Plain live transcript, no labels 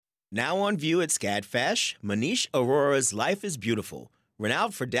Now on view at SCADFASH, Manish Arora's Life is Beautiful.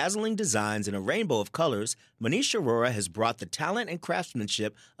 Renowned for dazzling designs in a rainbow of colors, Manish Arora has brought the talent and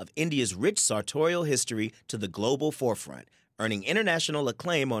craftsmanship of India's rich sartorial history to the global forefront, earning international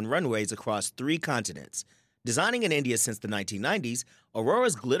acclaim on runways across 3 continents. Designing in India since the 1990s,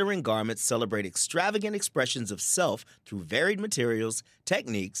 Aurora's glittering garments celebrate extravagant expressions of self through varied materials,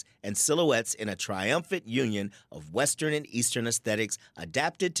 techniques, and silhouettes in a triumphant union of Western and Eastern aesthetics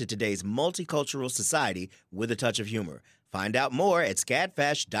adapted to today's multicultural society with a touch of humor. Find out more at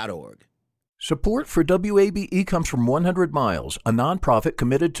scadfash.org. Support for WABE comes from 100 Miles, a nonprofit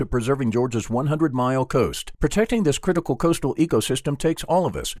committed to preserving Georgia's 100-mile coast. Protecting this critical coastal ecosystem takes all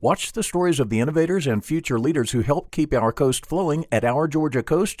of us. Watch the stories of the innovators and future leaders who help keep our coast flowing at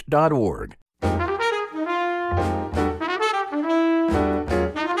OurGeorgiaCoast.org.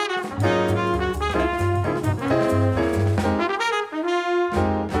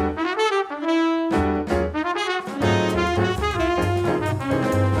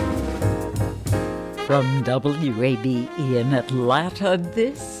 From WABE in Atlanta,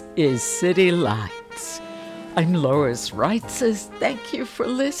 this is City Lights. I'm Lois Reitzes. Thank you for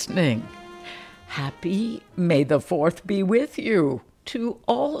listening. Happy May the 4th be with you to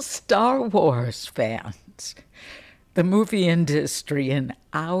all Star Wars fans. The movie industry in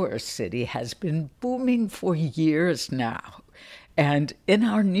our city has been booming for years now. And in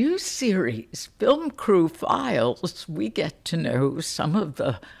our new series, Film Crew Files, we get to know some of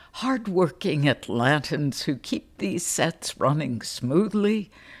the hardworking Atlantans who keep these sets running smoothly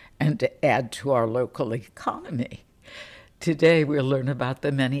and to add to our local economy. Today we'll learn about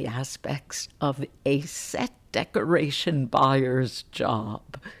the many aspects of a set decoration buyer's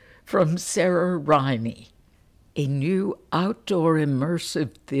job from Sarah Riney. A new outdoor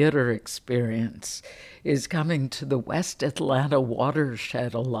immersive theater experience is coming to the West Atlanta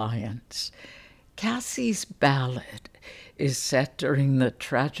Watershed Alliance. Cassie's Ballad is set during the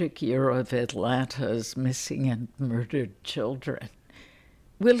tragic year of Atlanta's missing and murdered children.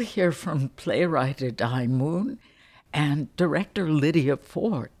 We'll hear from playwright Adai Moon and director Lydia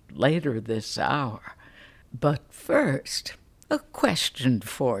Fort later this hour. But first, a question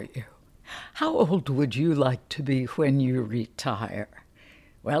for you. How old would you like to be when you retire?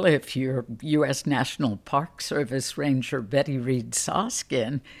 Well, if you're U.S. National Park Service Ranger Betty Reed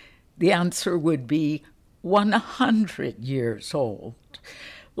Soskin, the answer would be 100 years old.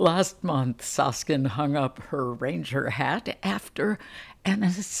 Last month, Soskin hung up her ranger hat after an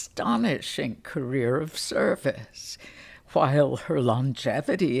astonishing career of service. While her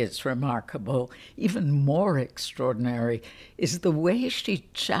longevity is remarkable, even more extraordinary is the way she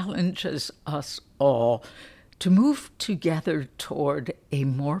challenges us all to move together toward a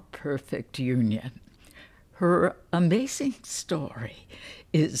more perfect union. Her amazing story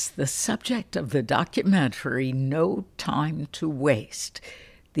is the subject of the documentary No Time to Waste,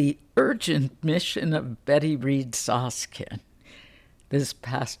 the urgent mission of Betty Reed Soskin. This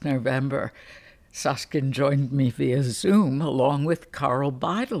past November, Soskin joined me via Zoom along with Carl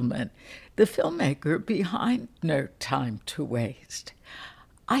Beidelman, the filmmaker behind No Time to Waste.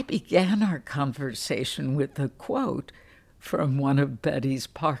 I began our conversation with a quote from one of Betty's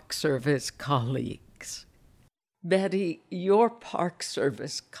Park Service colleagues. Betty, your Park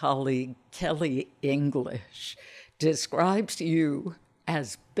Service colleague, Kelly English, describes you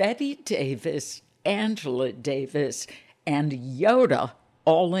as Betty Davis, Angela Davis, and Yoda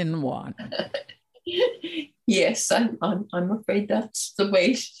all in one. Yes, I'm afraid that's the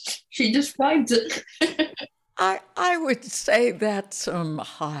way she describes it. I would say that's some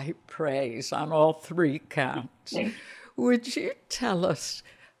high praise on all 3 counts. Would you tell us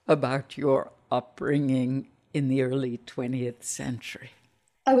about your upbringing in the early 20th century?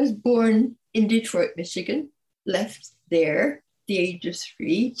 I was born in Detroit, Michigan, left there at the age of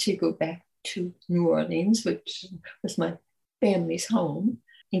 3 to go back to New Orleans, which was my family's home,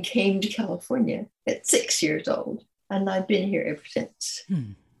 and came to California at 6 years old. And I've been here ever since.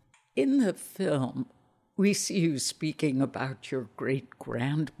 In the film, we see you speaking about your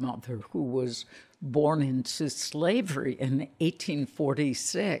great-grandmother who was born into slavery in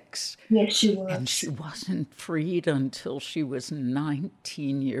 1846. Yes, she was. And she wasn't freed until she was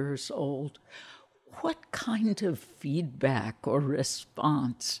 19 years old. What kind of feedback or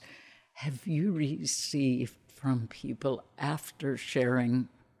response have you received from people after sharing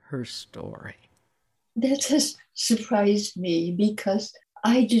her story? That has surprised me because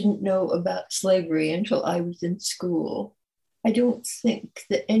I didn't know about slavery until I was in school. I don't think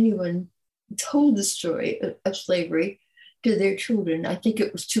that anyone told the story of slavery to their children. I think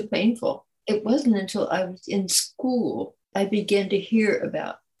it was too painful. It wasn't until I was in school I began to hear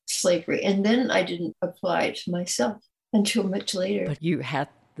about slavery. And then I didn't apply it to myself until much later. But you had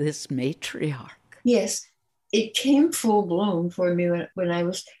this matriarch. Yes, it came full blown for me when I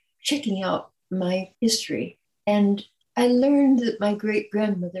was checking out my history. And I learned that my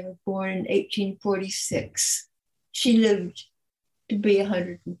great-grandmother was born in 1846. She lived to be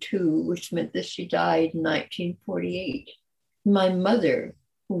 102, which meant that she died in 1948. My mother,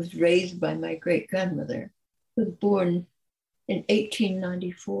 who was raised by my great-grandmother, was born in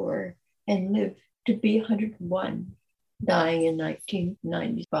 1894 and lived to be 101, dying in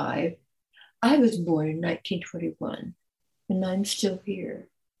 1995. I was born in 1921, and I'm still here,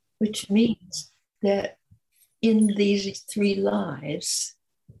 which means that in these 3 lives,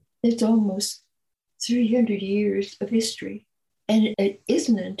 there's almost 300 years of history. And it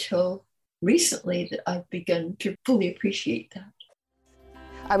isn't until recently that I've begun to fully appreciate that.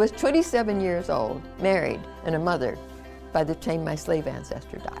 I was 27 years old, married, and a mother by the time my slave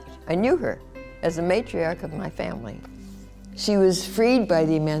ancestor died. I knew her as the matriarch of my family. She was freed by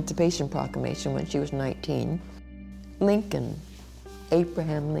the Emancipation Proclamation when she was 19. Lincoln,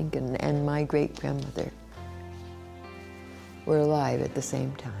 Abraham Lincoln, and my great-grandmother were alive at the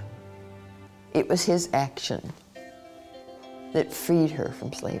same time. It was his action that freed her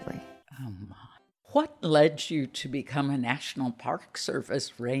from slavery. Oh my. What led you to become a National Park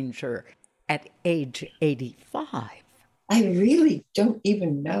Service ranger at age 85? I really don't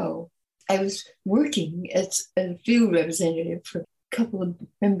even know. I was working as a field representative for a couple of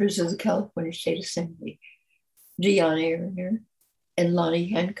members of the California State Assembly, Dion Aaroner and Lonnie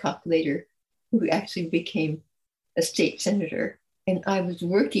Hancock later, who actually became a state senator. And I was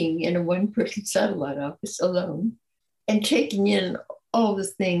working in a one-person satellite office alone and taking in all the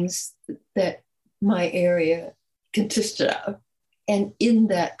things that my area consisted of. And in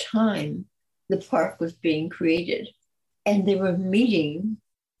that time, the park was being created. And they were meeting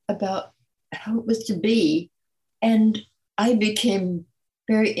about how it was to be. And I became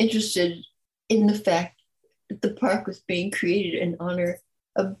very interested in the fact that the park was being created in honor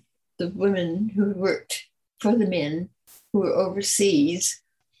of the women who worked for the men who were overseas.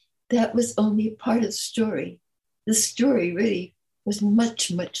 That was only a part of the story. The story really was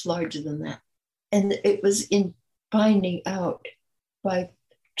much, much larger than that. And it was in finding out, by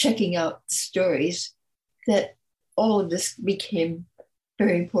checking out the stories, that all of this became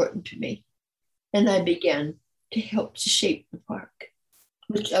very important to me. And I began to help to shape the park,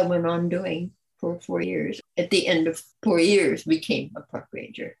 which I went on doing for 4 years. At the end of 4 years, became a park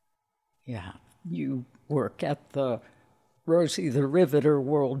ranger. Yeah, you work at the Rosie the Riveter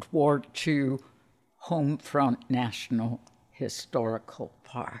World War II Homefront National Historical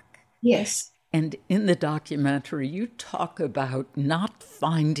Park. Yes. And in the documentary, you talk about not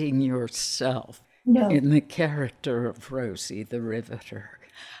finding yourself in the character of Rosie the Riveter.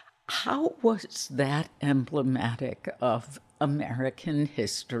 How was that emblematic of American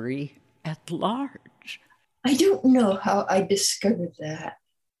history at large? I don't know how I discovered that.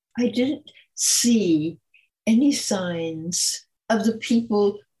 I didn't see any signs of the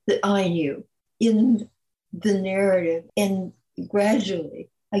people that I knew in the narrative. And gradually,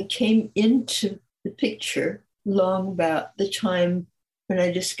 I came into the picture long about the time when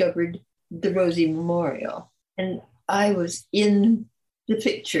I discovered the Rosie Memorial. And I was in the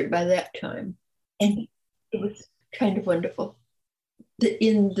picture by that time. And it was kind of wonderful that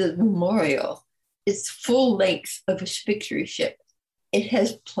in the memorial, it's full length of a picture ship. It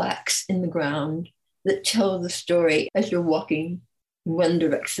has plaques in the ground that tell the story as you're walking in one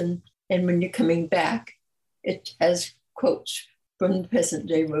direction. And when you're coming back, it has quotes from the present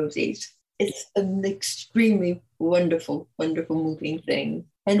day Rosies. It's an extremely wonderful, wonderful moving thing.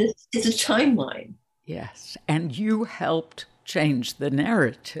 And it's a timeline. Yes, and you helped change the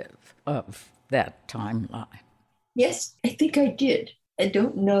narrative of that timeline. Yes, I think I did. I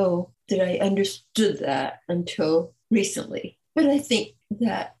don't know that I understood that until recently. But I think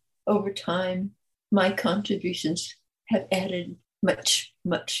that over time, my contributions have added much,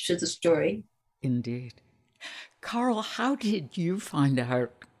 much to the story. Indeed. Carl, how did you find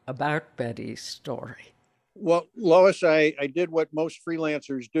out about Betty's story? Well, Lois, I did what most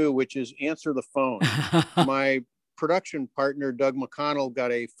freelancers do, which is answer the phone. My production partner, Doug McConnell,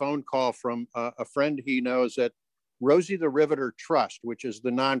 got a phone call from a friend he knows at Rosie the Riveter Trust, which is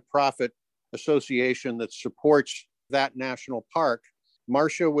the nonprofit association that supports that national park.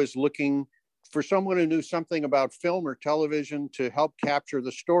 Marcia was looking for someone who knew something about film or television to help capture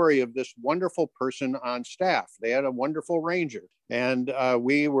the story of this wonderful person on staff. They had a wonderful ranger. And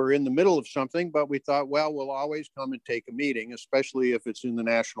we were in the middle of something, but we thought, well, we'll always come and take a meeting, especially if it's in the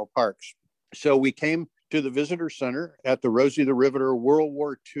national parks. So we came to the visitor center at the Rosie the Riveter World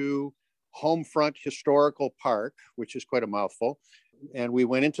War II Homefront Historical Park, which is quite a mouthful. And we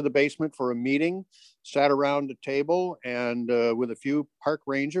went into the basement for a meeting, sat around a table and with a few park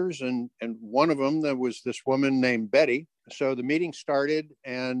rangers, and one of them, there was this woman named Betty. So the meeting started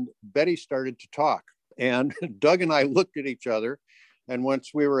and Betty started to talk. And Doug and I looked at each other. And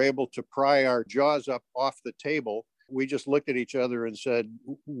once we were able to pry our jaws up off the table, we just looked at each other and said,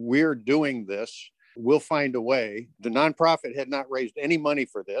 we're doing this. We'll find a way. The nonprofit had not raised any money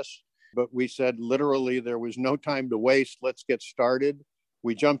for this, but we said literally there was no time to waste. Let's get started.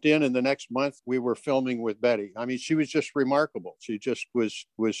 We jumped in, and the next month we were filming with Betty. I mean, she was just remarkable. She just was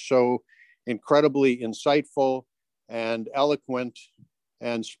so incredibly insightful and eloquent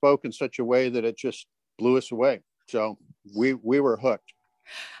and spoke in such a way that it just blew us away. So we were hooked.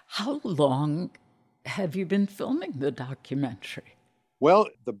 How long have you been filming the documentary? Well,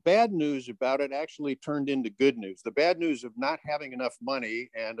 the bad news about it actually turned into good news. The bad news of not having enough money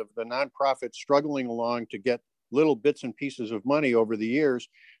and of the nonprofit struggling along to get little bits and pieces of money over the years,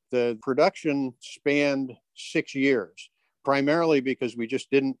 the production spanned 6 years, primarily because we just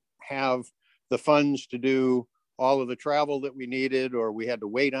didn't have the funds to do all of the travel that we needed, or we had to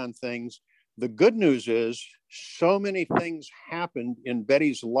wait on things. The good news is so many things happened in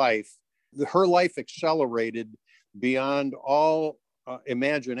Betty's life. Her life accelerated beyond all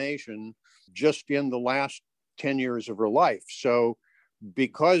imagination just in the last 10 years of her life. So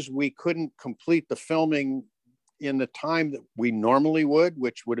because we couldn't complete the filming in the time that we normally would,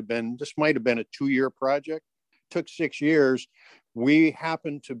 which would have been, this might have been a 2-year project, took 6 years, we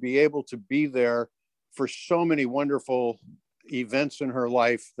happened to be able to be there for so many wonderful events in her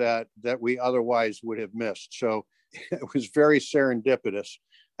life that we otherwise would have missed. So it was very serendipitous.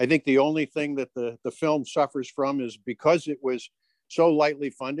 I think the only thing that the film suffers from is because it was so lightly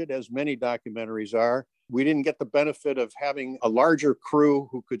funded, as many documentaries are, we didn't get the benefit of having a larger crew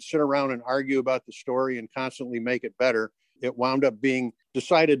who could sit around and argue about the story and constantly make it better. It wound up being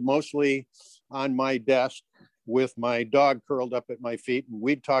decided mostly on my desk with my dog curled up at my feet, and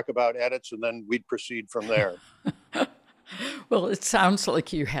we'd talk about edits and then we'd proceed from there. Well, it sounds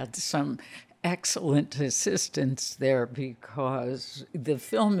like you had some excellent assistance there, because the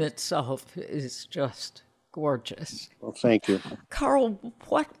film itself is just gorgeous. Well, thank you. Carl,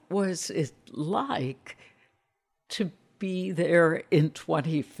 what was it like to be there in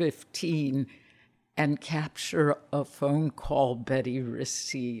 2015 and capture a phone call Betty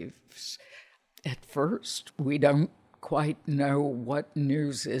receives? At first, we don't quite know what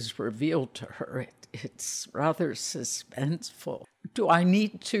news is revealed to her. It's rather suspenseful. Do I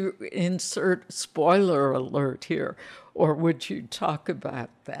need to insert spoiler alert here, or would you talk about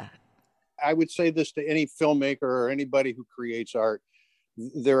that? I would say this to any filmmaker or anybody who creates art.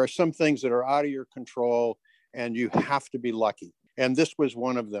 There are some things that are out of your control and you have to be lucky. And this was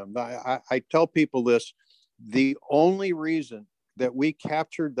one of them. I tell people this, the only reason that we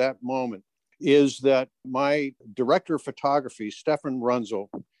captured that moment is that my director of photography, Stefan Runzel,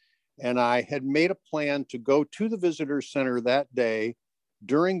 and I had made a plan to go to the visitor center that day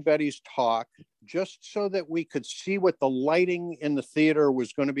during Betty's talk, just so that we could see what the lighting in the theater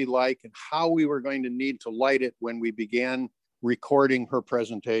was going to be like and how we were going to need to light it when we began recording her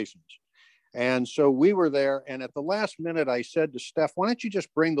presentations. And so we were there, and at the last minute, I said to Steph, why don't you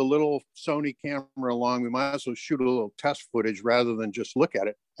just bring the little Sony camera along? We might as well shoot a little test footage rather than just look at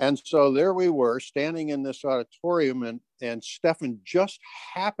it. And so there we were, standing in this auditorium, and Stefan just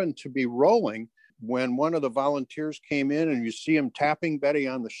happened to be rolling when one of the volunteers came in, and you see him tapping Betty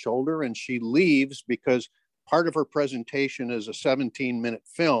on the shoulder, and she leaves because part of her presentation is a 17-minute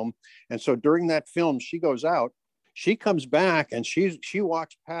film. And so during that film, she goes out. She comes back and she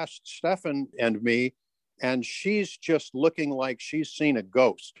walks past Stefan and me, and she's just looking like she's seen a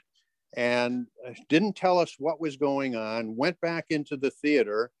ghost, and didn't tell us what was going on, went back into the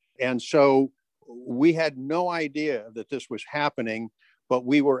theater. And so we had no idea that this was happening, but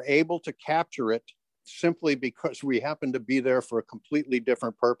we were able to capture it simply because we happened to be there for a completely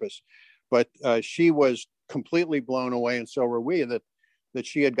different purpose. But she was completely blown away, and so were we, that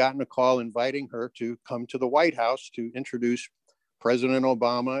she had gotten a call inviting her to come to the White House to introduce President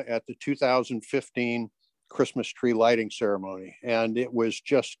Obama at the 2015 Christmas tree lighting ceremony. And it was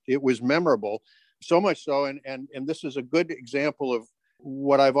memorable, so much so. And this is a good example of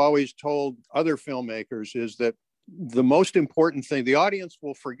what I've always told other filmmakers, is that the most important thing, the audience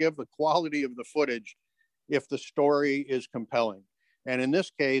will forgive the quality of the footage if the story is compelling. And in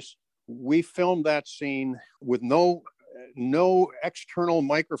this case, we filmed that scene with no no external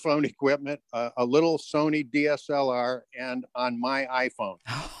microphone equipment, a little Sony DSLR, and on my iPhone.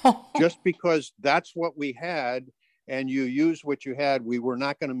 Just because that's what we had and you used what you had, we were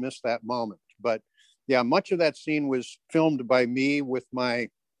not going to miss that moment. But yeah, much of that scene was filmed by me with my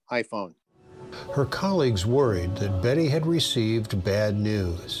iPhone. Her colleagues worried that Betty had received bad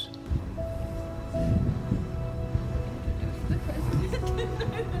news.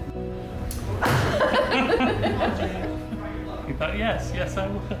 Yes, I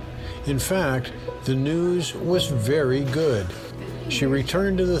will. In fact, the news was very good. She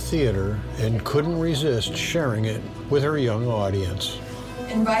returned to the theater and couldn't resist sharing it with her young audience.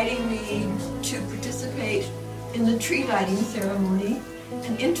 Inviting me to participate in the tree lighting ceremony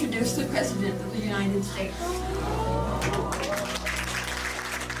and introduce the President of the United States.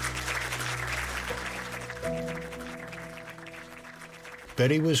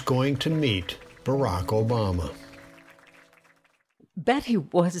 Betty was going to meet Barack Obama. Betty,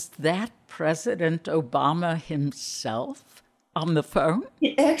 was that President Obama himself on the phone?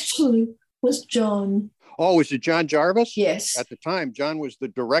 It actually was John. Oh, was it John Jarvis? Yes. At the time, John was the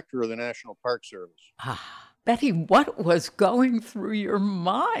director of the National Park Service. Betty, what was going through your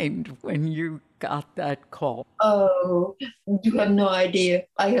mind when you got that call? Oh, you have no idea.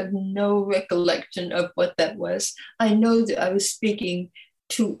 I have no recollection of what that was. I know that I was speaking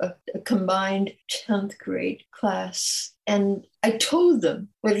to a combined 10th grade class, and I told them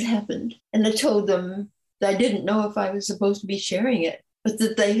what had happened. And I told them that I didn't know if I was supposed to be sharing it, but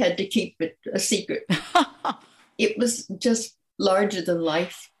that they had to keep it a secret. It was just larger than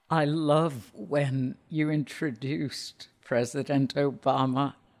life. I love when you introduced President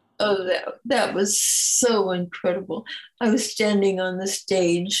Obama. Oh, that was so incredible. I was standing on the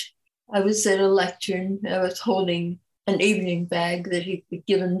stage. I was at a lectern. I was holding an evening bag that he'd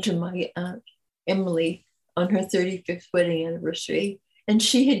given to my aunt, Emily, on her 35th wedding anniversary. And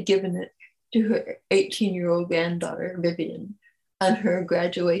she had given it to her 18-year-old granddaughter, Vivian, on her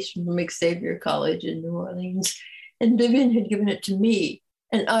graduation from Xavier College in New Orleans. And Vivian had given it to me,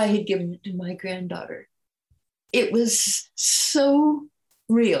 and I had given it to my granddaughter. It was so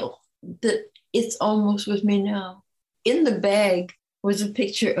real that it's almost with me now. In the bag was a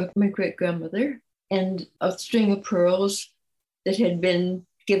picture of my great-grandmother and a string of pearls that had been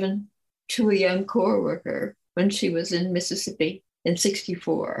given to a young Corps worker when she was in Mississippi in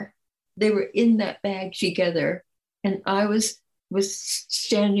 '64. They were in that bag together, and I was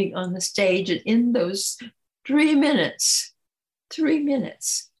standing on the stage, and in those 3 minutes,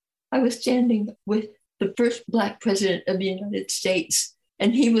 I was standing with the first Black president of the United States,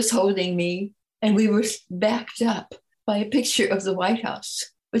 and he was holding me, and we were backed up by a picture of the White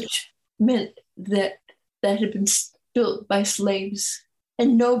House, which meant that had been built by slaves,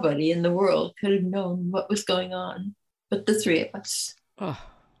 and nobody in the world could have known what was going on but the three of us. Oh,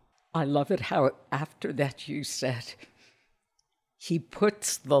 I love it how after that you said, he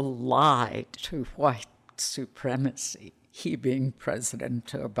puts the lie to white supremacy, he being President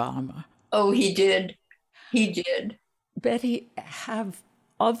Obama. Oh, he did. He did. Betty, have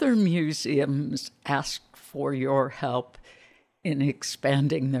other museums asked for your help in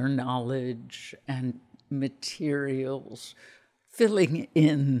expanding their knowledge and materials, filling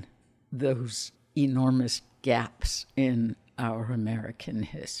in those enormous gaps in our American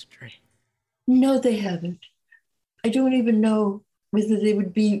history? No, they haven't. I don't even know whether they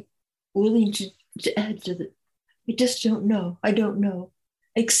would be willing to add to it. I just don't know. I don't know.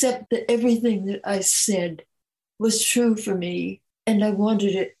 Except that everything that I said was true for me, and I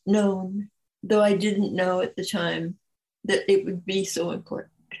wanted it known, though I didn't know at the time that it would be so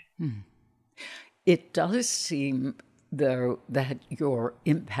important. It does seem, though, that your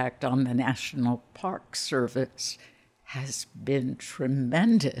impact on the National Park Service has been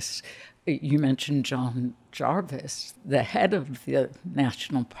tremendous. You mentioned John Jarvis, the head of the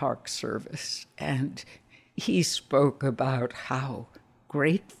National Park Service, and he spoke about how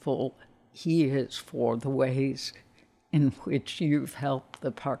grateful he is for the ways in which you've helped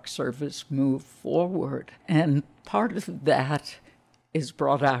the Park Service move forward. And part of that is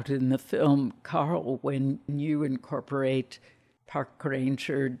brought out in the film, Carl, when you incorporate Park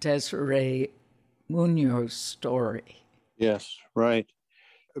Ranger Desiree Munoz's story. Yes, right.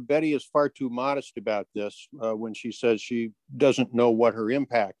 Betty is far too modest about this when she says she doesn't know what her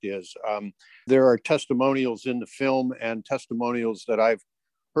impact is. There are testimonials in the film and testimonials that I've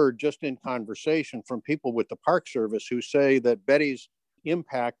heard just in conversation from people with the Park Service who say that Betty's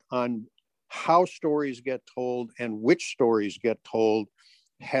impact on how stories get told and which stories get told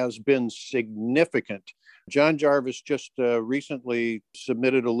has been significant. John Jarvis just recently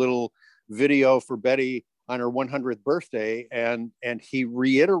submitted a little video for Betty on her 100th birthday. And he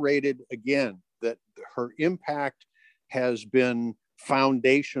reiterated again that her impact has been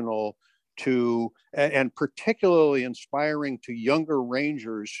foundational to, and particularly inspiring to younger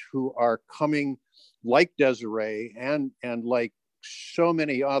rangers who are coming like Desiree and like so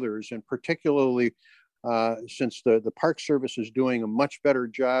many others, and particularly since the Park Service is doing a much better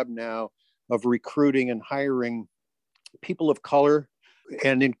job now of recruiting and hiring people of color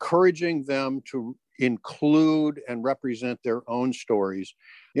and encouraging them to include and represent their own stories.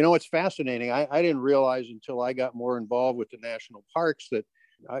 You know, it's fascinating. I didn't realize until I got more involved with the national parks that,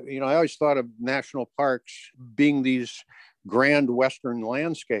 I always thought of national parks being these grand Western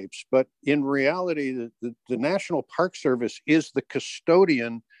landscapes, but in reality, the National Park Service is the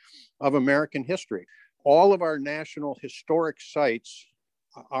custodian of American history. All of our national historic sites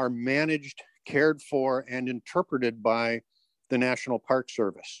are managed, cared for, and interpreted by the National Park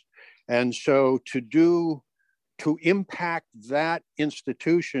Service. And so to impact that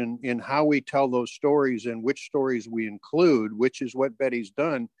institution in how we tell those stories and which stories we include, which is what Betty's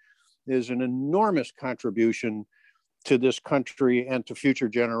done, is an enormous contribution to this country and to future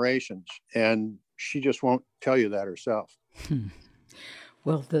generations. And she just won't tell you that herself.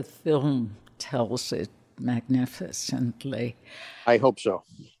 Well, the film tells it magnificently. I hope so.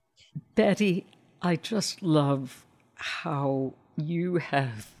 Betty, I just love how you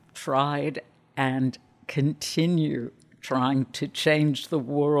have tried and continue trying to change the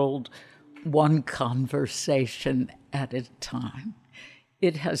world one conversation at a time.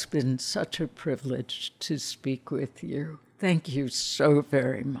 It has been such a privilege to speak with you. Thank you so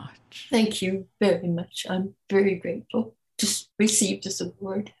very much. Thank you very much. I'm very grateful to receive this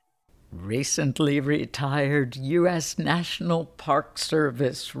award. Recently retired U.S. National Park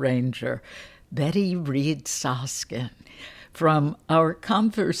Service Ranger Betty Reed Soskin. From our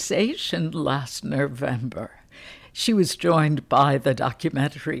conversation last November, she was joined by the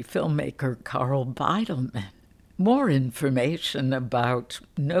documentary filmmaker Carl Beidelman. More information about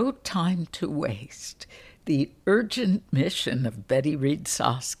No Time to Waste, the urgent mission of Betty Reed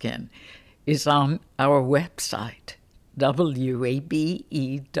Soskin, is on our website, wabe.org.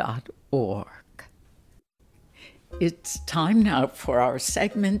 It's time now for our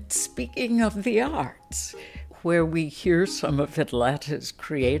segment, Speaking of the Arts, where we hear some of Atlanta's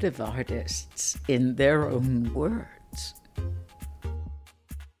creative artists in their own words.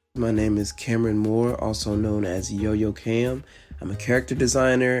 My name is Cameron Moore, also known as Yo-Yo Cam. I'm a character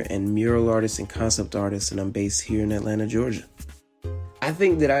designer and mural artist and concept artist, and I'm based here in Atlanta, Georgia. I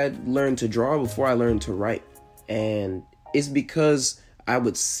think that I learned to draw before I learned to write, and it's because I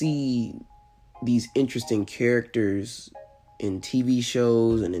would see these interesting characters in TV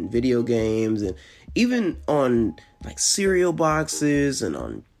shows and in video games and even on like cereal boxes and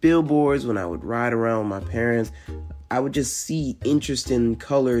on billboards when I would ride around with my parents. I would just see interesting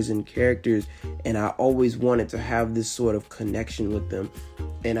colors and characters, and I always wanted to have this sort of connection with them.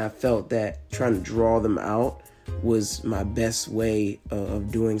 And I felt that trying to draw them out was my best way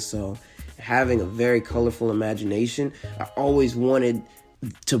of doing so. Having a very colorful imagination, I always wanted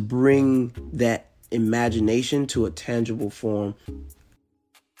to bring that imagination to a tangible form.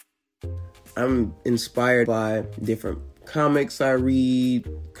 I'm inspired by different comics I read,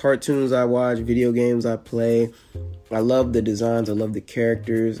 cartoons I watch, video games I play. I love the designs, I love the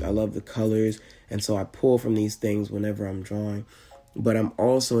characters, I love the colors, and so I pull from these things whenever I'm drawing. But I'm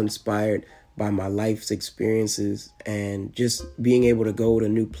also inspired by my life's experiences and just being able to go to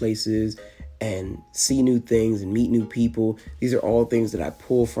new places and see new things and meet new people. These are all things that I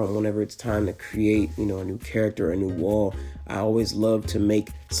pull from whenever it's time to create, a new character or a new wall. I always love to make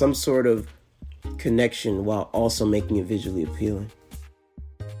some sort of connection while also making it visually appealing.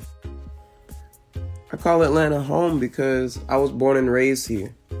 I call Atlanta home because I was born and raised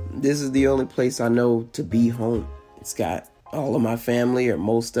here. This is the only place I know to be home. It's got all of my family, or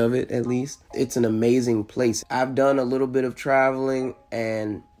most of it at least. It's an amazing place. I've done a little bit of traveling,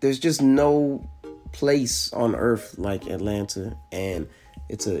 and there's just no place on earth like Atlanta. And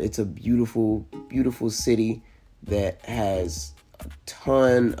it's a beautiful, beautiful city that has a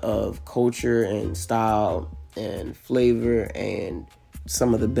ton of culture and style and flavor and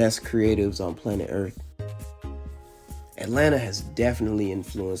some of the best creatives on planet Earth. Atlanta has definitely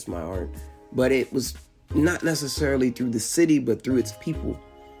influenced my art, but it was not necessarily through the city, but through its people,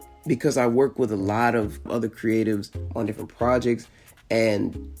 because I work with a lot of other creatives on different projects,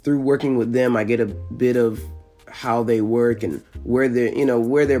 and through working with them, I get a bit of how they work and where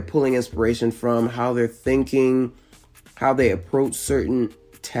they're pulling inspiration from, how they're thinking, how they approach certain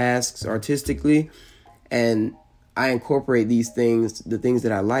tasks artistically. And I incorporate these things, the things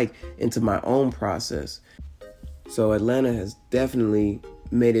that I like, into my own process. So Atlanta has definitely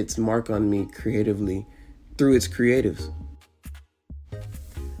made its mark on me creatively through its creatives.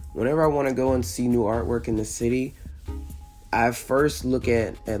 Whenever I want to go and see new artwork in the city, I first look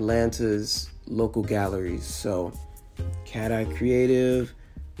at Atlanta's local galleries. So Cat Eye Creative,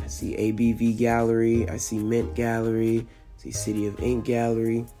 I see ABV Gallery, I see Mint Gallery, I see City of Ink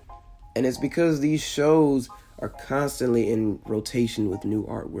Gallery. And it's because these shows are constantly in rotation with new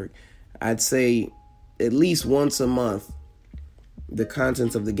artwork. I'd say at least once a month, the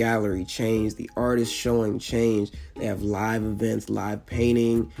contents of the gallery change, the artists showing change. They have live events, live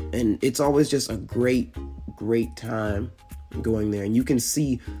painting, and it's always just a great time going there. And you can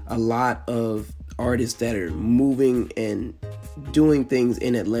see a lot of artists that are moving and doing things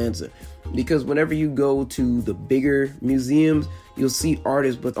in Atlanta. Because whenever you go to the bigger museums, you'll see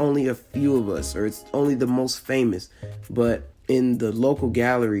artists, but only a few of us, or it's only the most famous. But in the local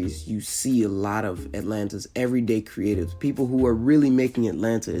galleries, you see a lot of Atlanta's everyday creatives, people who are really making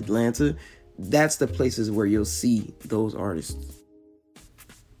Atlanta. That's the places where you'll see those artists.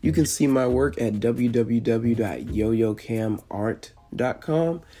 You can see my work at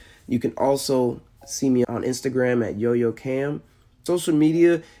www.yoyocamart.com. You can also see me on Instagram at yoyocam. Social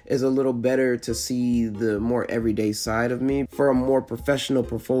media is a little better to see the more everyday side of me for a more professional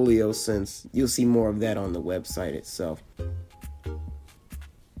portfolio, since you'll see more of that on the website itself.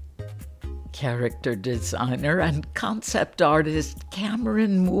 Character designer and concept artist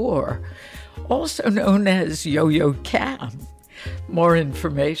Cameron Moore, also known as Yo-Yo Cam. More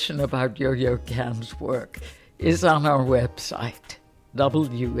information about Yo-Yo Cam's work is on our website,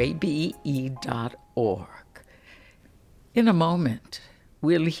 wabe.org. In a moment,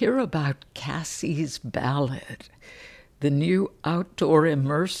 we'll hear about Cassie's Ballad, the new outdoor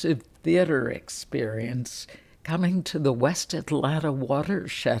immersive theater experience coming to the West Atlanta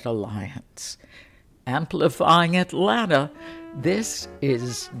Watershed Alliance. Amplifying Atlanta, this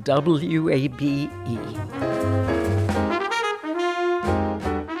is WABE.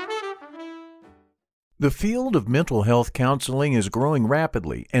 The field of mental health counseling is growing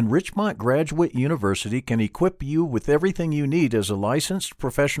rapidly, and Richmont Graduate University can equip you with everything you need as a licensed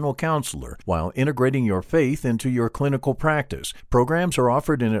professional counselor while integrating your faith into your clinical practice. Programs are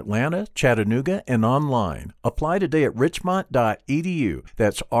offered in Atlanta, Chattanooga, and online. Apply today at richmont.edu.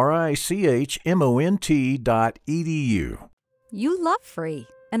 That's RICHMONT.edu. You love free,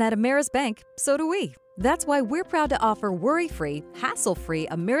 and at Ameris Bank, so do we. That's why we're proud to offer worry-free, hassle-free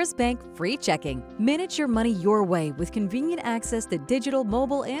Ameris Bank free checking. Manage your money your way with convenient access to digital,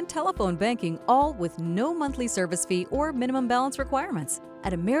 mobile, and telephone banking, all with no monthly service fee or minimum balance requirements.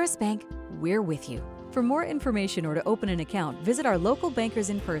 At Ameris Bank, we're with you. For more information or to open an account, visit our local bankers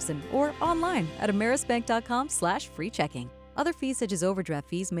in person or online at amerisbank.com/free checking. Other fees such as overdraft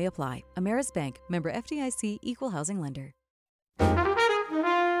fees may apply. Ameris Bank, member FDIC, equal housing lender.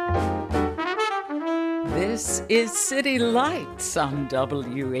 This is City Lights on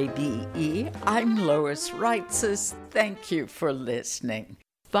WABE. I'm Lois Reitzes. Thank you for listening.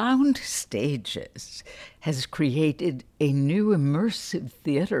 Found Stages has created a new immersive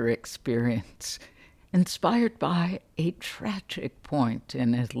theater experience inspired by a tragic point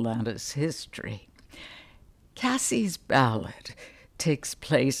in Atlanta's history. Cassie's Ballad takes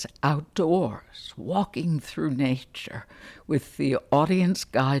place outdoors, walking through nature, with the audience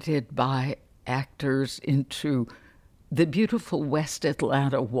guided by actors into the beautiful West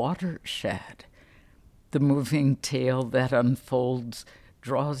Atlanta watershed. The moving tale that unfolds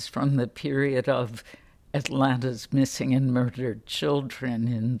draws from the period of Atlanta's missing and murdered children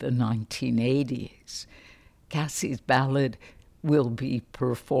in the 1980s. Cassie's Ballad will be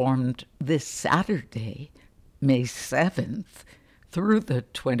performed this Saturday, May 7th, through the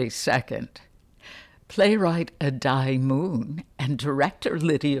 22nd. Playwright Adai Moon and director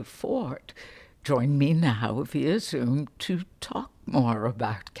Lydia Ford join me now via Zoom to talk more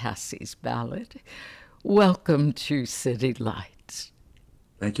about Cassie's Ballad. Welcome to City Lights.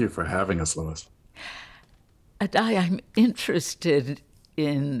 Thank you for having us, Lois. Adai, I'm interested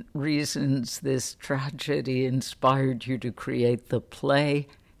in reasons this tragedy inspired you to create the play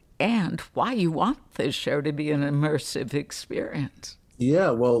and why you want this show to be an immersive experience. Yeah,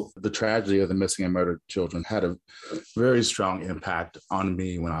 well, the tragedy of the missing and murdered children had a very strong impact on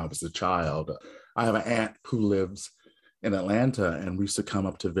me when I was a child. I have an aunt who lives in Atlanta, and we used to come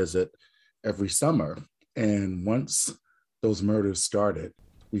up to visit every summer. And once those murders started,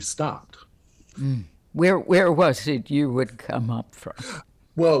 we stopped. Where was it you would come up from?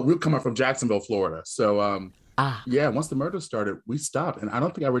 Well, we'd come up from Jacksonville, Florida. So Yeah, once the murder started, we stopped. And I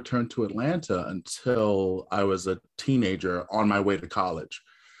don't think I returned to Atlanta until I was a teenager on my way to college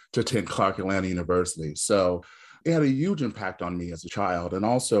to attend Clark Atlanta University. So it had a huge impact on me as a child. And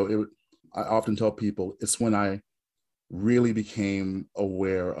also, I often tell people it's when I really became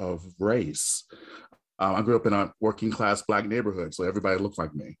aware of race. I grew up in a working class Black neighborhood, so everybody looked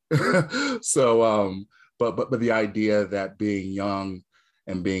like me. So, but the idea that being young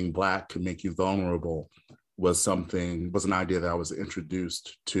and being Black could make you vulnerable was an idea that I was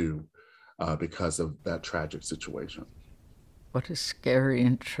introduced to because of that tragic situation. What a scary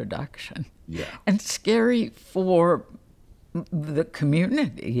introduction. Yeah. And scary for the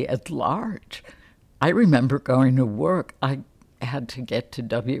community at large. I remember going to work. I had to get to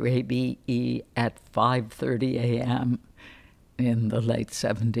WABE at 5:30 a.m. in the late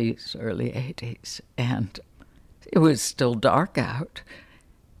 70s, early 80s. And it was still dark out.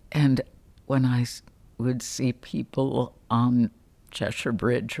 And when I would see people on Cheshire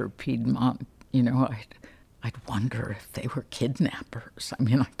Bridge or Piedmont, I'd wonder if they were kidnappers. I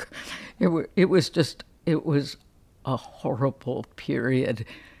mean, it was a horrible period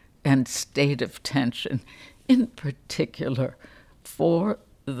and state of tension, in particular for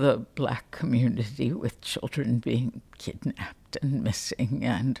the Black community, with children being kidnapped and missing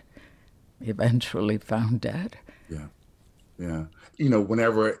and eventually found dead. Yeah. Yeah.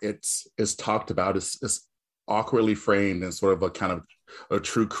 Whenever it's talked about, it's awkwardly framed in sort of a kind of a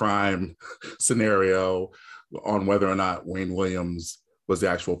true crime scenario on whether or not Wayne Williams was the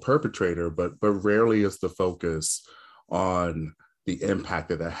actual perpetrator, but rarely is the focus on the impact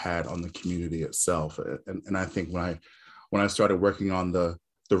that had on the community itself. And I think when I started working on the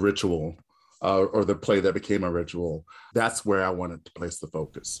ritual or the play that became a ritual, that's where I wanted to place the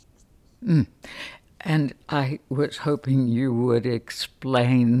focus. Mm. And I was hoping you would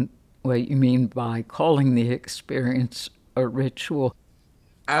explain what you mean by calling the experience a ritual.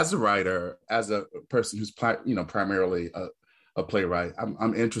 As a writer, as a person who's primarily a playwright,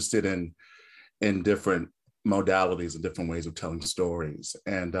 I'm interested in different modalities and different ways of telling stories.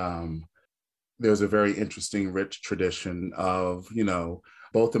 And there's a very interesting, rich tradition of,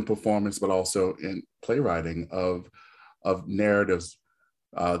 both in performance, but also in playwriting of narratives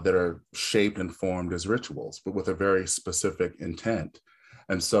that are shaped and formed as rituals, but with a very specific intent.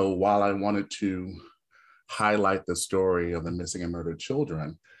 And so while I wanted to highlight the story of the missing and murdered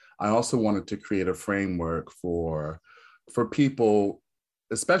children, I also wanted to create a framework for people,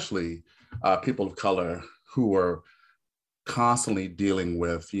 especially people of color, who are constantly dealing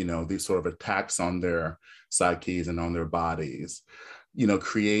with, these sort of attacks on their psyches and on their bodies,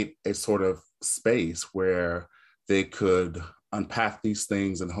 create a sort of space where they could unpack these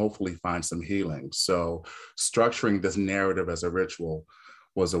things and hopefully find some healing. So structuring this narrative as a ritual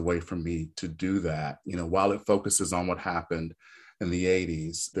was a way for me to do that. While it focuses on what happened in the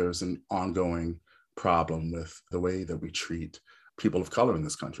 80s, there's an ongoing problem with the way that we treat people of color in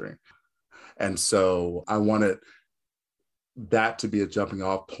this country. And so I wanted that to be a jumping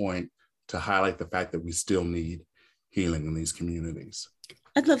off point to highlight the fact that we still need healing in these communities.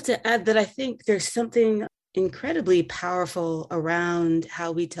 I'd love to add that I think there's something incredibly powerful around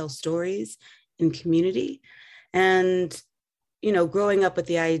how we tell stories in community. And, growing up with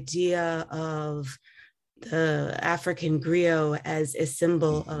the idea of the African griot as a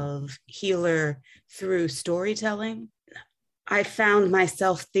symbol of healer through storytelling, I found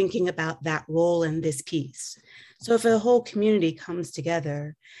myself thinking about that role in this piece. So if a whole community comes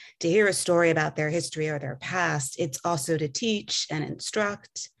together to hear a story about their history or their past, it's also to teach and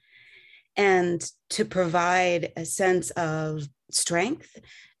instruct and to provide a sense of strength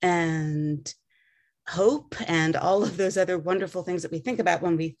and hope and all of those other wonderful things that we think about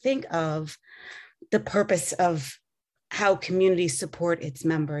when we think of the purpose of how communities support its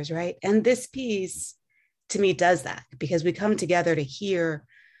members, right? And this piece, to me, does that, because we come together to hear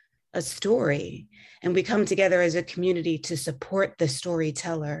a story and we come together as a community to support the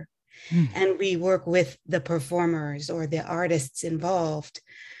storyteller. And we work with the performers or the artists involved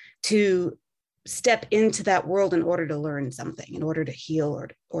to step into that world in order to learn something, in order to heal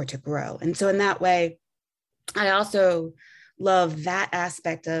or to grow. And so in that way, I also love that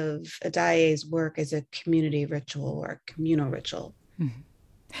aspect of Adaye's work as a community ritual or communal ritual.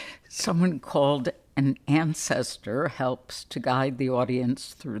 Someone called an ancestor helps to guide the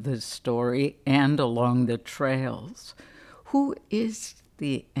audience through the story and along the trails. Who is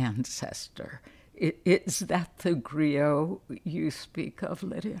the ancestor? Is that the griot you speak of,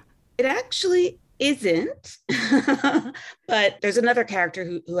 Lydia? It actually isn't, but there's another character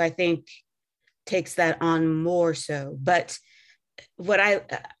who I think takes that on more so. But what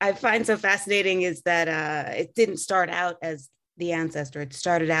I find so fascinating is that it didn't start out as the ancestor. It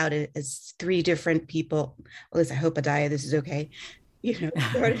started out as three different people. At least I hope, Adaya, this is okay. It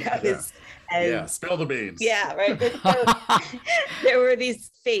started out as spill the beans. Yeah, right. There were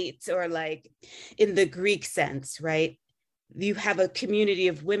these fates, or like in the Greek sense, right? You have a community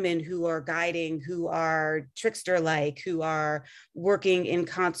of women who are guiding, who are trickster-like, who are working in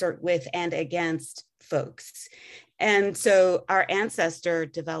concert with and against folks. And so our ancestor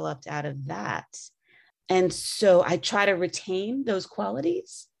developed out of that. And so I try to retain those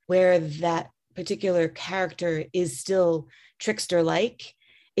qualities where that particular character is still trickster-like,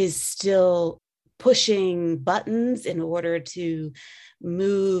 is still pushing buttons in order to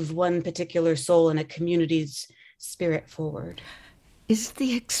move one particular soul in a community's spirit forward. Is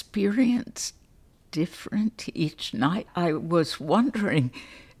the experience different each night? I was wondering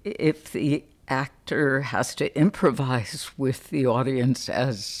if the actor has to improvise with the audience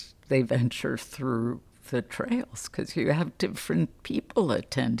as they venture through the trails, because you have different people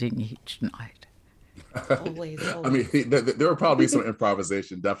attending each night. Always. I mean, there will probably some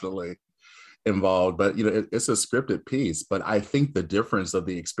improvisation definitely involved, but it's a scripted piece. But I think the difference of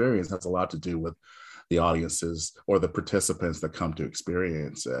the experience has a lot to do with the audiences or the participants that come to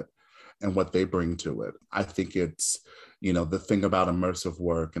experience it and what they bring to it. I think it's, the thing about immersive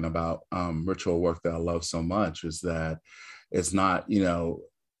work and about ritual work that I love so much is that it's not,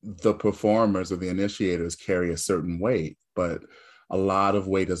 the performers or the initiators carry a certain weight, but a lot of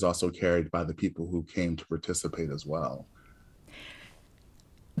weight is also carried by the people who came to participate as well.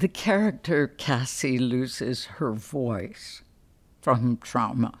 The character Cassie loses her voice from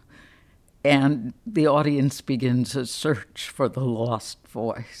trauma, and the audience begins a search for the lost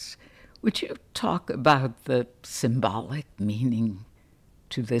voice. Would you talk about the symbolic meaning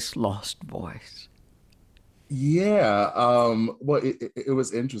to this lost voice? Yeah, well, it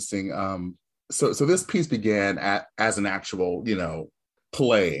was interesting. So this piece began as an actual,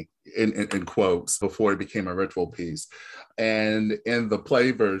 play in quotes before it became a ritual piece. And in the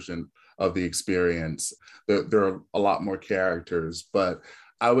play version of the experience, there are a lot more characters, but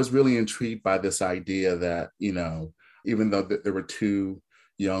I was really intrigued by this idea that, even though there were two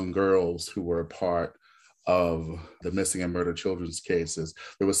young girls who were a part of the missing and murdered children's cases,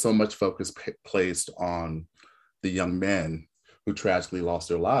 there was so much focus placed on the young men who tragically lost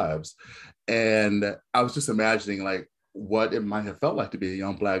their lives. And I was just imagining what it might have felt like to be a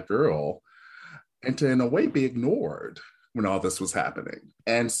young Black girl and to, in a way, be ignored when all this was happening.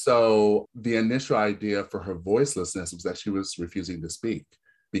 And so the initial idea for her voicelessness was that she was refusing to speak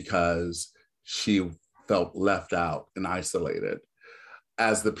because she felt left out and isolated.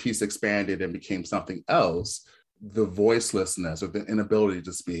 As the piece expanded and became something else, the voicelessness or the inability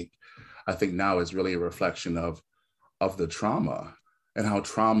to speak, I think now is really a reflection of the trauma and how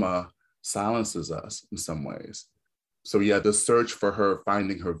trauma silences us in some ways. So yeah, the search for her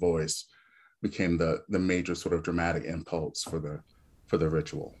finding her voice became the major sort of dramatic impulse for the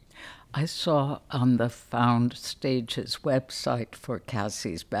ritual. I saw on the Found Stages website for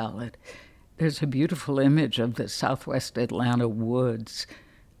Cassie's Ballad, there's a beautiful image of the Southwest Atlanta woods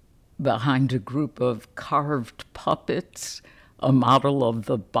behind a group of carved puppets, a model of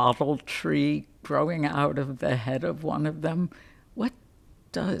the bottle tree growing out of the head of one of them. What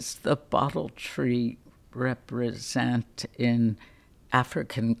does the bottle tree represent in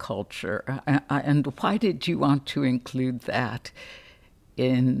African culture? And why did you want to include that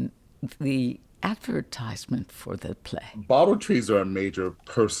in the advertisement for the play? Bottle trees are a major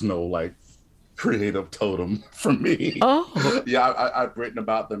personal, creative totem for me. Oh. Yeah, I've written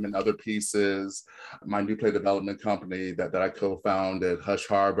about them in other pieces. My new play development company that I co-founded, Hush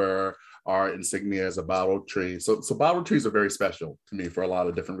Harbor, our insignia is a bottle tree. So bottle trees are very special to me for a lot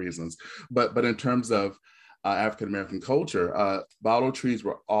of different reasons. But in terms of African-American culture, bottle trees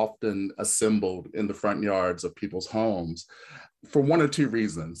were often assembled in the front yards of people's homes for one or two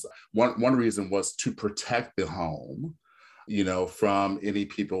reasons. One reason was to protect the home, from any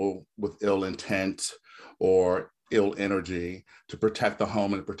people with ill intent or ill energy, to protect the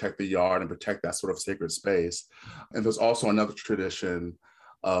home and protect the yard and protect that sort of sacred space. And there's also another tradition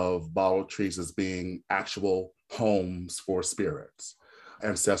of bottle trees as being actual homes for spirits,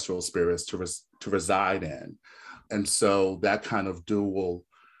 ancestral spirits to reside in. And so that kind of dual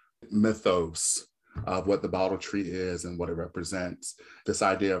mythos of what the bottle tree is and what it represents, this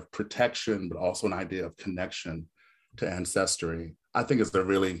idea of protection, but also an idea of connection to ancestry, I think is a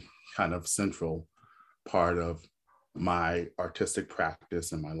really kind of central part of my artistic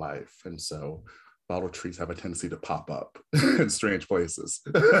practice in my life. And so bottle trees have a tendency to pop up in strange places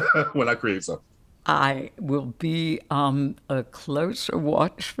when I create something. I will be on a closer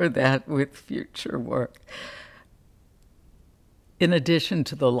watch for that with future work. In addition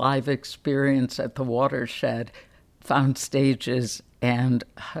to the live experience at the Watershed, Found Stages and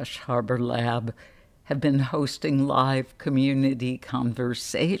Hush Harbor Lab have been hosting live community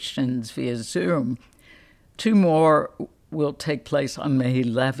conversations via Zoom. 2 more will take place on May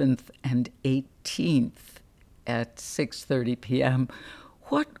 11th and 18th at 6:30 p.m.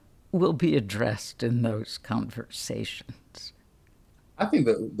 What will be addressed in those conversations? I think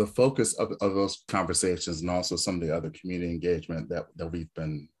that the focus of those conversations and also some of the other community engagement that we've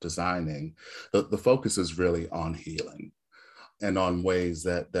been designing, the focus is really on healing and on ways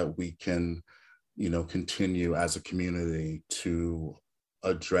that we can, continue as a community to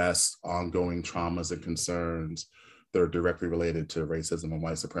address ongoing traumas and concerns that are directly related to racism and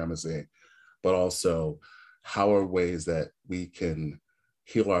white supremacy, but also how are ways that we can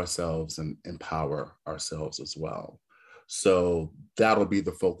heal ourselves and empower ourselves as well. So that'll be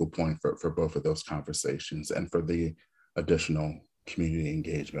the focal point for both of those conversations and for the additional community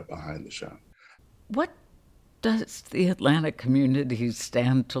engagement behind the show. What does the Atlanta community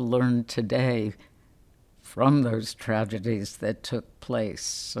stand to learn today from those tragedies that took place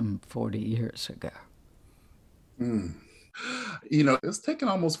some 40 years ago? It's taken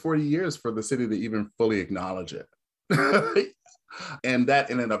almost 40 years for the city to even fully acknowledge it. And that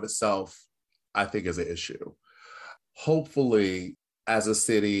in and of itself, I think, is an issue. Hopefully, as a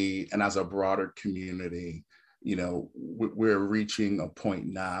city and as a broader community, we're reaching a point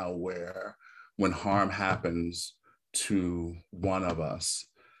now where when harm happens to one of us,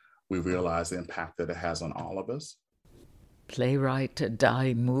 we realize the impact that it has on all of us. Playwright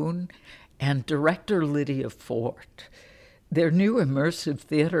Adai Moon and director Lydia Fort. Their new immersive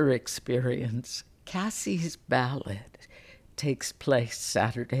theater experience, Cassie's Ballad, takes place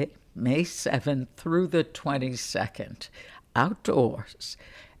Saturday, May 7th through the 22nd, outdoors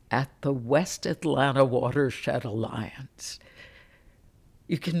at the West Atlanta Watershed Alliance.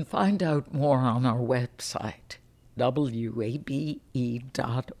 You can find out more on our website, wabe.org.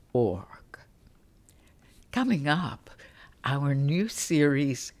 Coming up, our new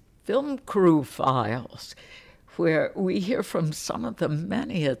series, Film Crew Files, where we hear from some of the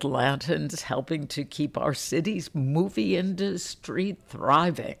many Atlantans helping to keep our city's movie industry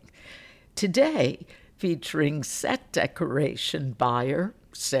thriving. Today, featuring set decoration buyer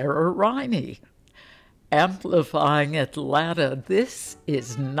Sarah Riney. Amplifying Atlanta, this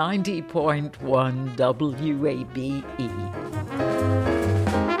is 90.1 WABE.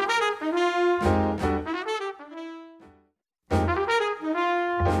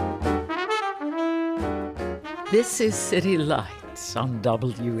 This is City Lights on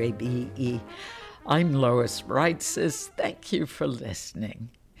WABE. I'm Lois Reitzes. Thank you for listening.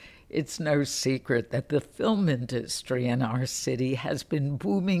 It's no secret that the film industry in our city has been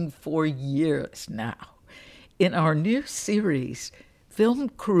booming for years now. In our new series, Film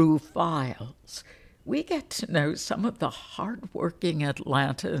Crew Files, we get to know some of the hardworking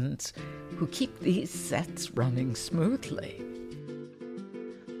Atlantans who keep these sets running smoothly.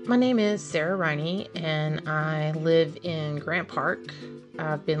 My name is Sarah Riney, and I live in Grant Park.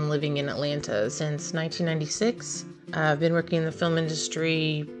 I've been living in Atlanta since 1996. I've been working in the film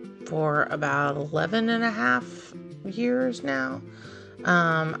industry for about 11 and a half years now.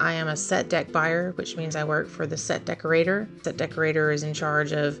 I am a set deck buyer, which means I work for the set decorator. Set decorator is in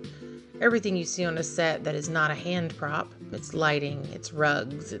charge of everything you see on a set that is not a hand prop. It's lighting, it's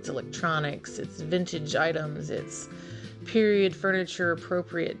rugs, it's electronics, it's vintage items, it's period furniture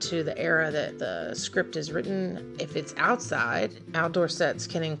appropriate to the era that the script is written. If it's outside, outdoor sets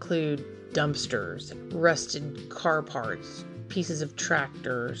can include dumpsters, rusted car parts, pieces of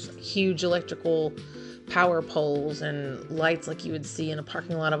tractors, huge electrical power poles, and lights like you would see in a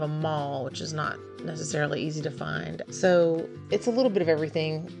parking lot of a mall, which is not necessarily easy to find. So it's a little bit of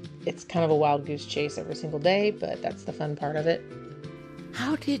everything. It's kind of a wild goose chase every single day, but that's the fun part of it.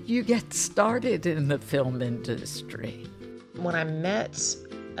 How did you get started in the film industry? When I met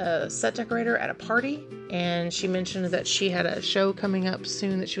a set decorator at a party, and she mentioned that she had a show coming up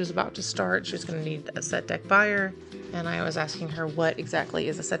soon that she was about to start. She was going to need a set deck buyer. And I was asking her what exactly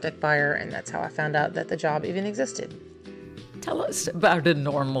is a set deck buyer, and that's how I found out that the job even existed. Tell us about a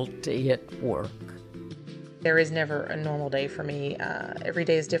normal day at work. There is never a normal day for me. Every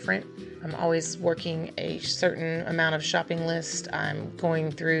day is different. I'm always working a certain amount of shopping list. I'm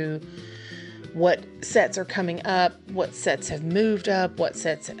going through what sets are coming up, what sets have moved up, what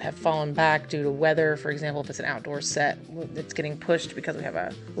sets have fallen back due to weather. For example, if it's an outdoor set, it's getting pushed because we have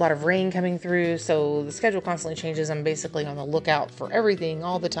a lot of rain coming through. So the schedule constantly changes. I'm basically on the lookout for everything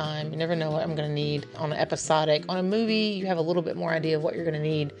all the time. You never know what I'm going to need on an episodic. On a movie, you have a little bit more idea of what you're going to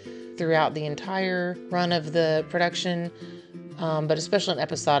need throughout the entire run of the production. But especially in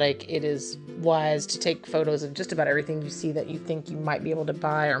episodic, it is wise to take photos of just about everything you see that you think you might be able to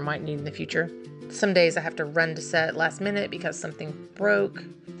buy or might need in the future. Some days I have to run to set last minute because something broke.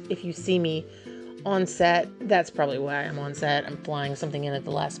 If you see me on set, that's probably why I'm on set. I'm flying something in at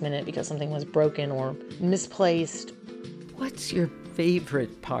the last minute because something was broken or misplaced. What's your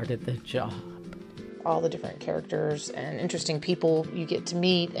favorite part of the job? All the different characters and interesting people you get to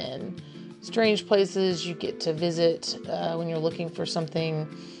meet and strange places you get to visit when you're looking for something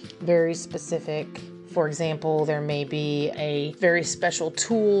very specific. For example, there may be a very special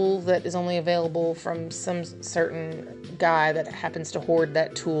tool that is only available from some certain guy that happens to hoard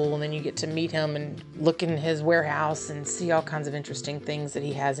that tool, and then you get to meet him and look in his warehouse and see all kinds of interesting things that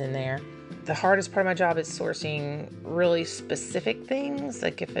he has in there. The hardest part of my job is sourcing really specific things.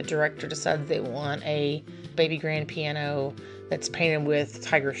 Like if a director decides they want a baby grand piano that's painted with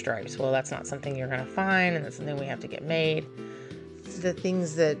tiger stripes, well, that's not something you're going to find, and that's something we have to get made. The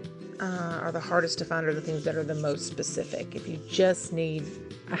things that are the hardest to find are the things that are the most specific. If you just need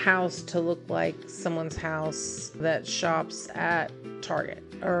a house to look like someone's house that shops at Target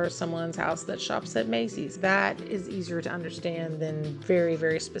or someone's house that shops at Macy's, that is easier to understand than very,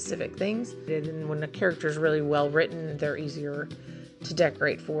 very specific things. And when a character is really well written, they're easier to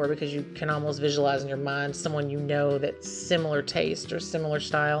decorate for because you can almost visualize in your mind someone you know that's similar taste or similar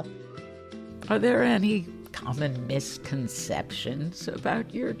style. Are there any common misconceptions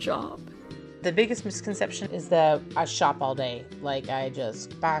about your job? The biggest misconception is that I shop all day. Like I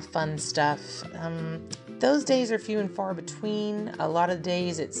just buy fun stuff. Those days are few and far between. A lot of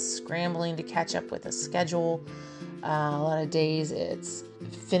days it's scrambling to catch up with a schedule. A lot of days it's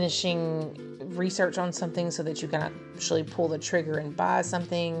finishing research on something so that you can actually pull the trigger and buy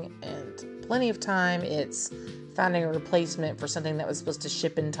something. And plenty of time it's finding a replacement for something that was supposed to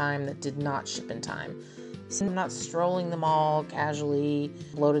ship in time that did not ship in time. So I'm not strolling the mall casually,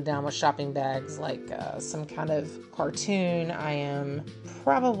 loaded down with shopping bags like some kind of cartoon. I am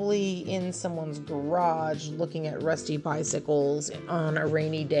probably in someone's garage looking at rusty bicycles on a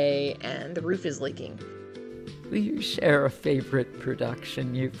rainy day and the roof is leaking. Will you share a favorite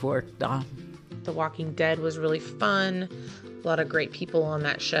production you've worked on? The Walking Dead was really fun. A lot of great people on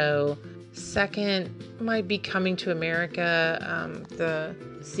that show. Second might be Coming to America, the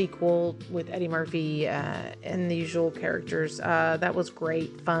sequel with Eddie Murphy and the usual characters. That was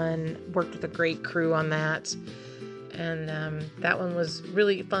great fun. Worked with a great crew on that. And that one was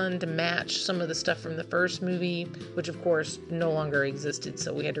really fun to match some of the stuff from the first movie, which of course no longer existed,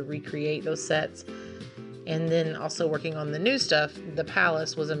 so we had to recreate those sets. And then also working on the new stuff, The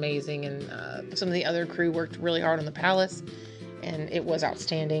Palace was amazing, and some of the other crew worked really hard on The Palace, and it was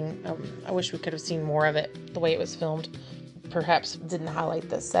outstanding. I wish we could have seen more of it, the way it was filmed. Perhaps didn't highlight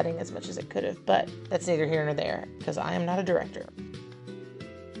the setting as much as it could have, but that's neither here nor there, because I am not a director.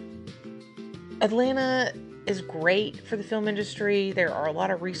 Atlanta is great for the film industry. There are a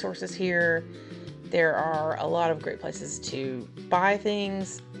lot of resources here. There are a lot of great places to buy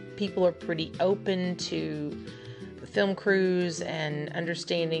things. People are pretty open to film crews and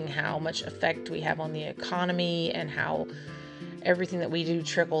understanding how much effect we have on the economy and how everything that we do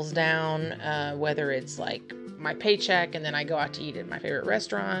trickles down, whether it's like my paycheck and then I go out to eat at my favorite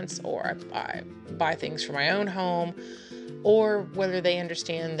restaurants, or I buy things for my own home, or whether they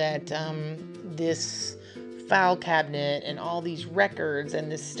understand that this file cabinet and all these records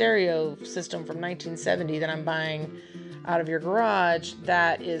and this stereo system from 1970 that I'm buying out of your garage,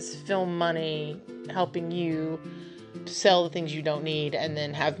 that is film money helping you sell the things you don't need and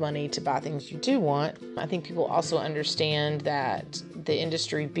then have money to buy things you do want. I think people also understand that the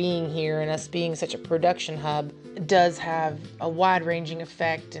industry being here and us being such a production hub does have a wide-ranging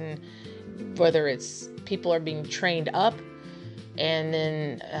effect, and whether it's people are being trained up and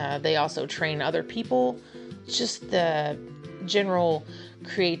then they also train other people, just the general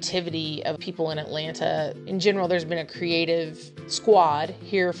creativity of people in Atlanta. In general, there's been a creative squad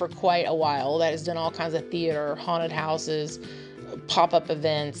here for quite a while that has done all kinds of theater, haunted houses, pop-up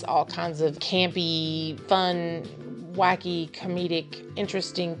events, all kinds of campy, fun, wacky, comedic,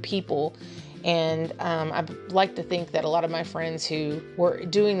 interesting people. And I like to think that a lot of my friends who were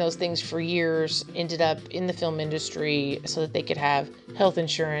doing those things for years ended up in the film industry so that they could have health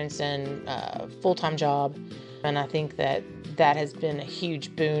insurance and a full-time job. And I think that has been a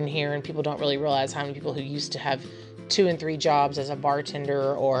huge boon here, and people don't really realize how many people who used to have 2 and 3 jobs as a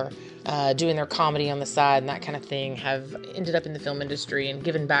bartender or doing their comedy on the side and that kind of thing have ended up in the film industry and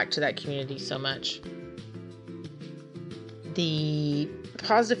given back to that community so much. The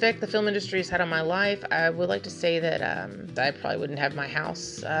positive effect the film industry has had on my life, I would like to say that I probably wouldn't have my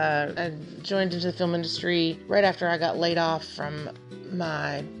house. I joined into the film industry right after I got laid off from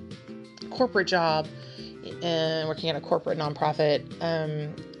my corporate job and working at a corporate nonprofit.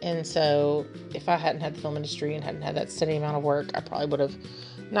 And so if I hadn't had the film industry and hadn't had that steady amount of work, I probably would have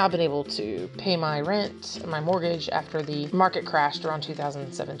not been able to pay my rent and my mortgage after the market crashed around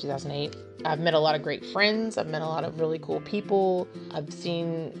 2007, 2008. I've met a lot of great friends. I've met a lot of really cool people. I've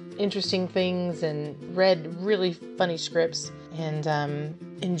seen interesting things and read really funny scripts. And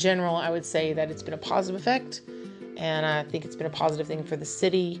in general, I would say that it's been a positive effect. And I think it's been a positive thing for the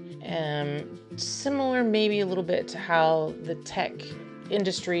city. Similar maybe a little bit to how the tech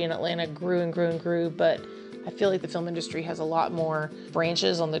industry in Atlanta grew and grew and grew, but I feel like the film industry has a lot more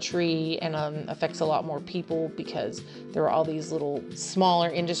branches on the tree and affects a lot more people because there are all these little smaller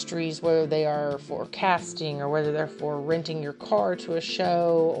industries, whether they are for casting or whether they're for renting your car to a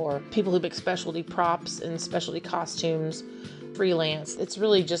show or people who make specialty props and specialty costumes, freelance. It's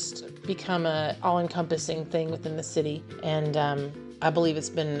really just become an all-encompassing thing within the city, and I believe it's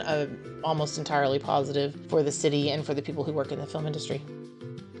been almost entirely positive for the city and for the people who work in the film industry.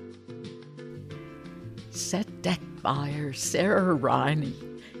 Set deck buyer Sarah Riney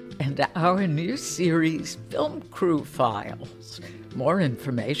and our new series, Film Crew Files. More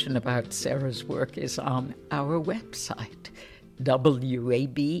information about Sarah's work is on our website,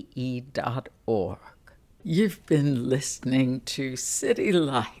 wabe.org. You've been listening to City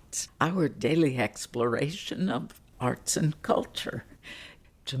Lights, our daily exploration of arts and culture.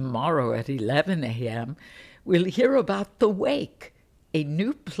 Tomorrow at 11 a.m., we'll hear about The Wake, a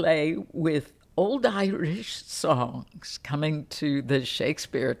new play with Old Irish songs coming to the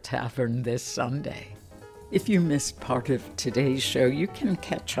Shakespeare Tavern this Sunday. If you missed part of today's show, you can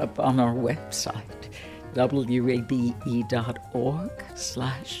catch up on our website,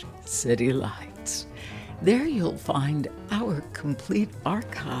 wabe.org/citylights. There you'll find our complete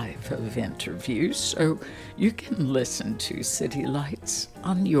archive of interviews, so you can listen to City Lights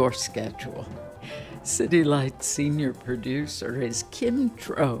on your schedule. City Lights senior producer is Kim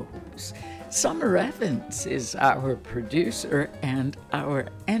Drobes. Summer Evans is our producer, and our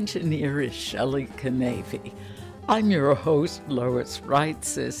engineer is Shelley Canavy. I'm your host, Lois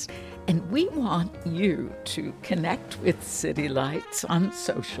Reitzes, and we want you to connect with City Lights on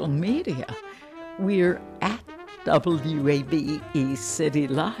social media. We're at WABE City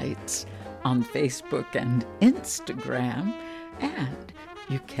Lights on Facebook and Instagram, and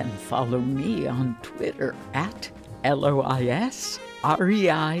you can follow me on Twitter at LOISREITZES.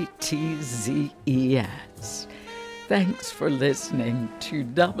 Thanks for listening to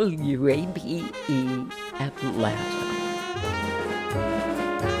WABE Atlanta.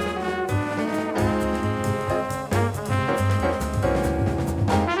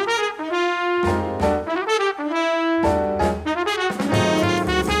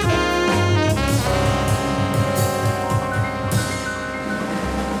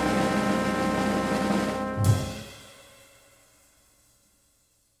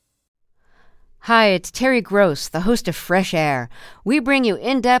 Hi, it's Terry Gross, the host of Fresh Air. We bring you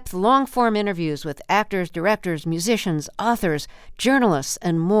in-depth, long-form interviews with actors, directors, musicians, authors, journalists,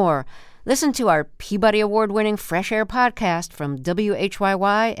 and more. Listen to our Peabody Award-winning Fresh Air podcast from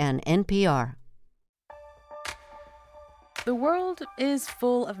WHYY and NPR. The world is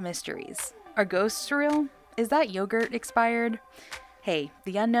full of mysteries. Are ghosts real? Is that yogurt expired? Hey,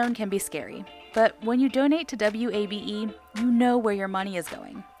 the unknown can be scary. But when you donate to WABE, you know where your money is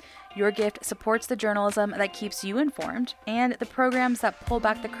going. Your gift supports the journalism that keeps you informed and the programs that pull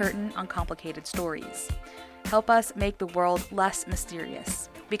back the curtain on complicated stories. Help us make the world less mysterious.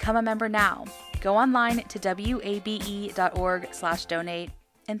 Become a member now. Go online to wabe.org/donate,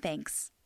 and thanks.